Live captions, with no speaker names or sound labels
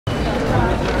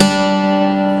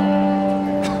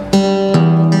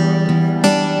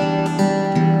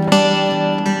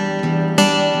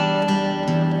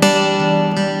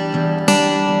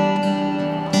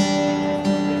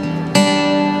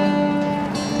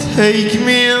Take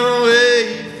me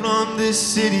away from this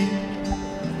city,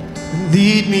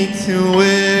 lead me to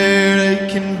where I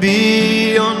can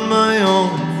be on my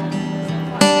own.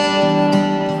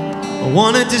 I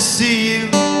wanted to see you,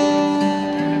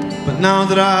 but now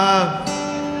that I have,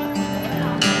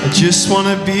 I just want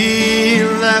to be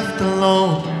left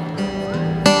alone.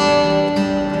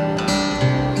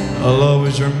 I'll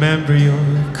always remember your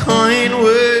kind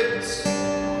words,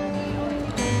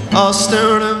 I'll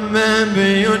still remember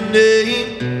your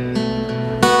name.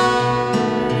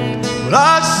 But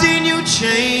I've seen you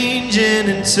changing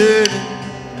and turning,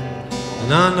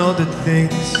 and I know that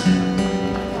things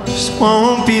just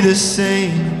won't be the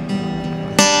same.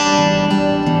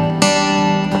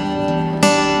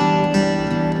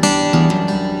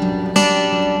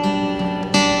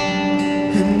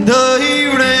 And I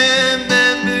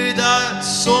remember that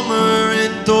summer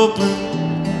in Dublin,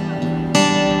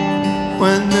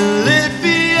 when the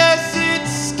Liffey acid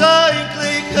stank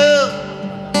like hell,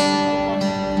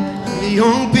 and the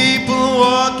young people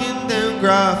walking down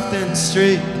Grafton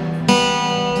Street,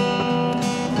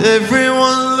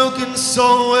 everyone looking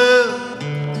so well.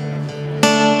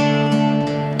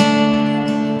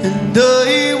 And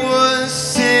I was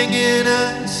singing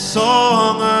a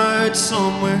song I heard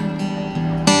somewhere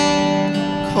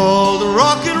called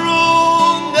Rock and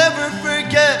Roll Never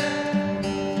Forget,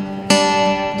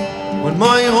 when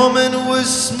my woman was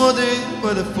smothered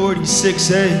by the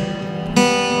 46A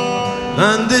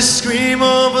and the scream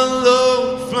of a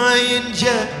low-flying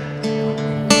jet.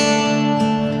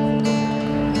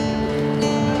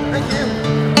 Thank you.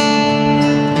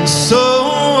 And so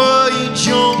I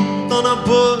jumped on a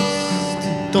bus to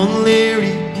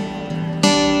Dunleary,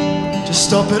 just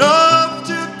stop it off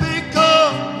to pick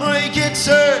up my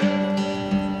guitar.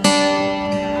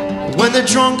 When the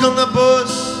drunk on the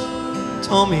bus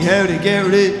told me how to get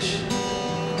rich,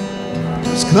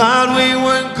 I was glad we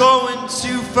weren't going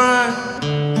too far.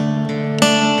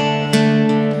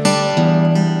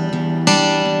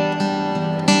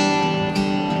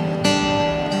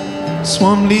 So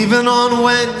I'm leaving on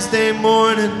Wednesday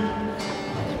morning,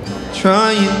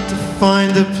 trying to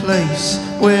find a place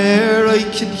where I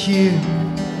can hear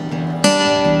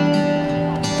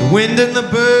the wind and the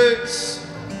birds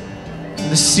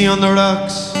and the sea on the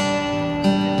rocks,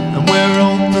 and where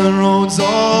open road's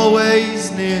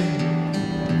always near.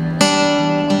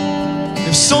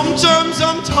 If sometimes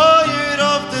I'm tired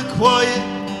of the quiet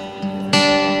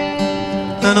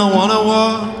and I wanna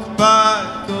walk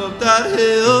back up that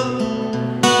hill,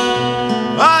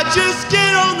 I just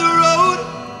get on the road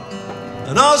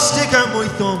and I'll stick out my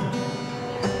thumb,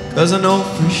 'cause I know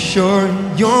for sure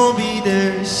you'll be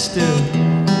there still.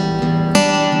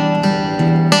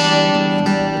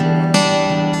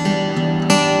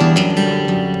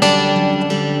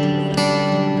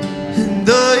 And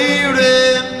I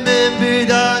remember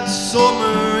that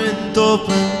summer in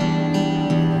Dublin,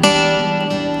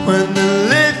 when the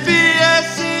Liffey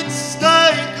acid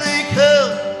stank like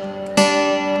hell,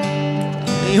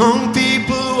 the young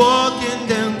people walking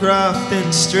down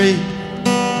Grafton Street,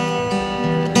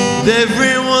 with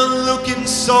everyone looking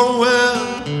so well.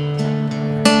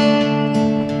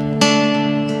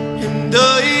 And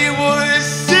I was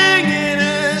singing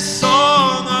a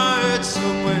song I heard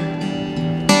somewhere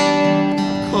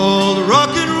called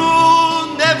Rock and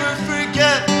Roll Never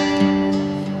Forget,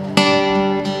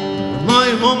 when my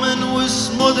woman was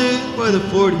smothered by the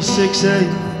 46A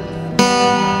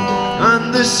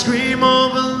and the scream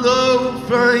of a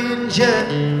low-flying jet.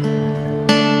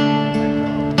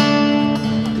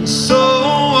 And so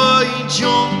I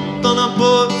jumped on a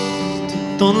bus to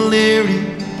Dunleary,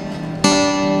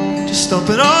 just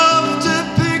stopping off to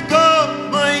pick up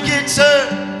my guitar.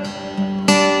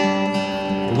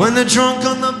 But when the drunk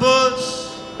on the bus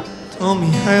told me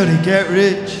how to get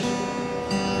rich,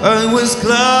 I was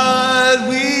glad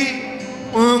we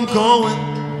weren't going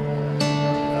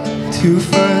too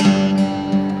far.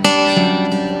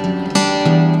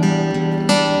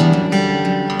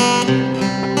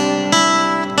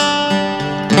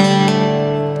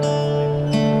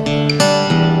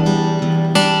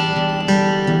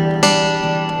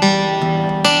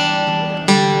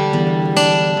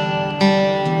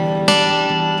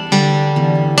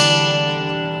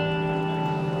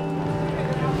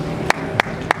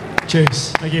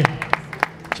 Cheers. Thank you.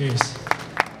 Cheers.